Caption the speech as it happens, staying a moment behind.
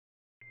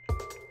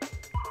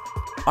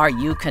Are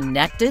you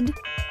connected?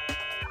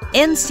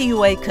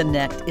 NCUA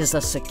Connect is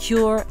a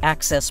secure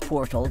access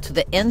portal to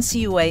the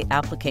NCUA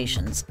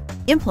applications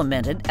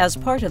implemented as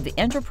part of the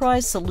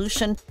Enterprise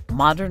Solution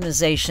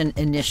Modernization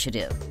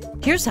Initiative.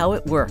 Here's how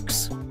it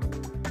works.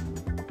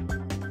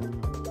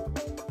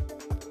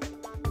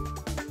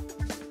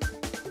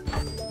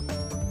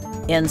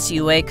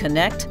 NCUA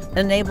Connect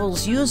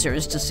enables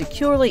users to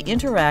securely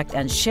interact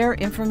and share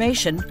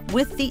information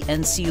with the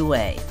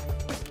NCUA.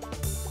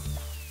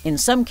 In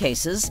some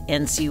cases,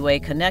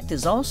 NCUA Connect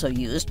is also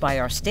used by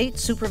our state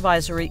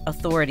supervisory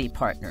authority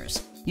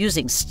partners,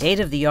 using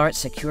state-of-the-art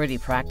security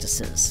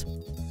practices.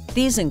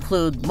 These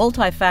include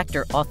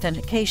multi-factor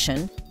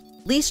authentication,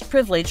 least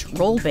privilege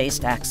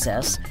role-based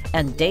access,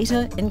 and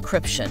data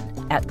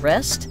encryption at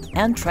rest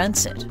and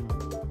transit.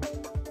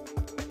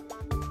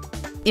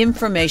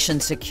 Information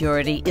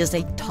security is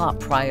a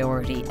top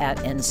priority at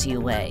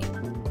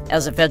NCUA.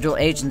 As a federal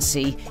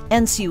agency,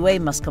 NCUA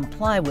must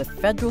comply with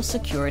federal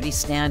security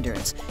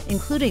standards,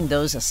 including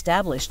those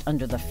established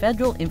under the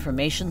Federal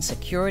Information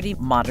Security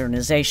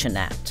Modernization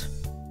Act.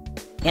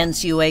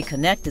 NCUA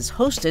Connect is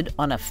hosted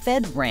on a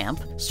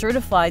FedRAMP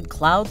certified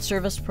cloud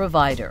service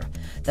provider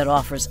that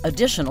offers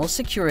additional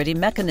security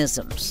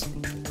mechanisms.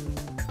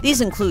 These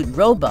include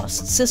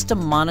robust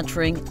system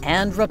monitoring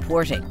and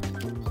reporting.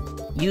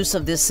 Use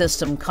of this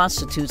system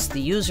constitutes the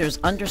user's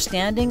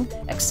understanding,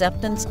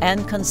 acceptance,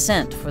 and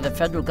consent for the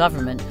federal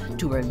government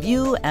to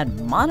review and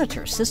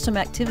monitor system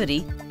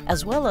activity,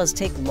 as well as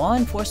take law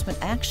enforcement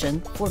action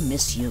for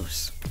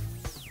misuse.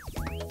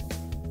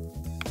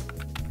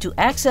 To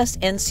access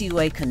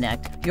NCUA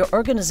Connect, your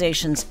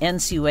organization's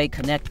NCUA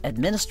Connect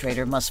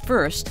administrator must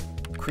first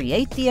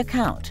create the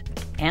account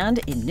and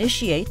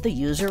initiate the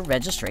user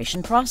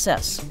registration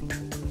process.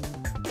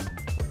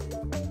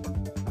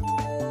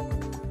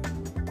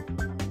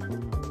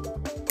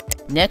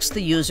 Next,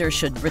 the user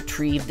should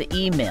retrieve the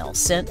email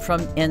sent from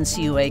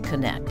NCUA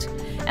Connect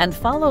and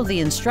follow the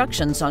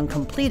instructions on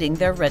completing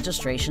their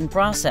registration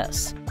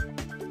process.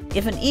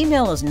 If an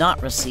email is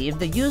not received,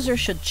 the user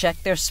should check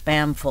their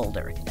spam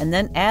folder and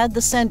then add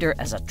the sender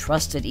as a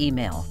trusted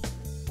email.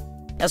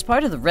 As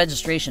part of the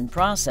registration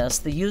process,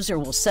 the user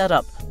will set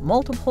up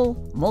multiple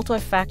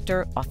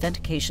multi-factor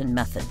authentication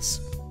methods.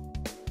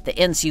 The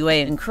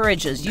NCUA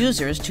encourages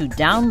users to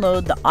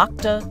download the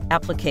Okta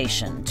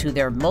application to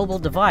their mobile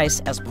device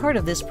as part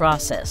of this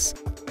process,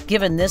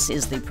 given this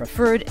is the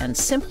preferred and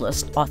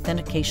simplest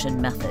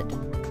authentication method.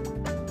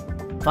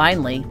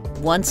 Finally,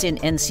 once in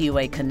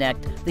NCUA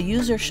Connect, the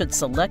user should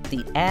select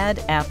the Add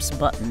Apps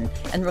button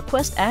and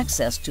request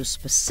access to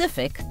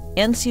specific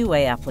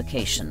NCUA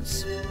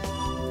applications.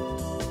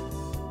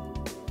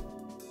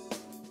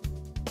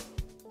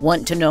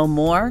 Want to know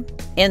more?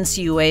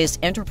 NCUA's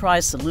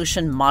Enterprise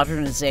Solution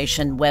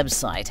Modernization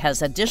website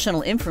has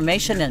additional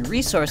information and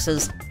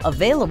resources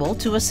available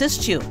to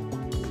assist you.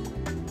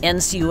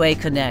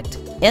 NCUA Connect,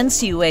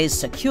 NCUA's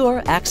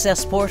secure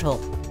access portal.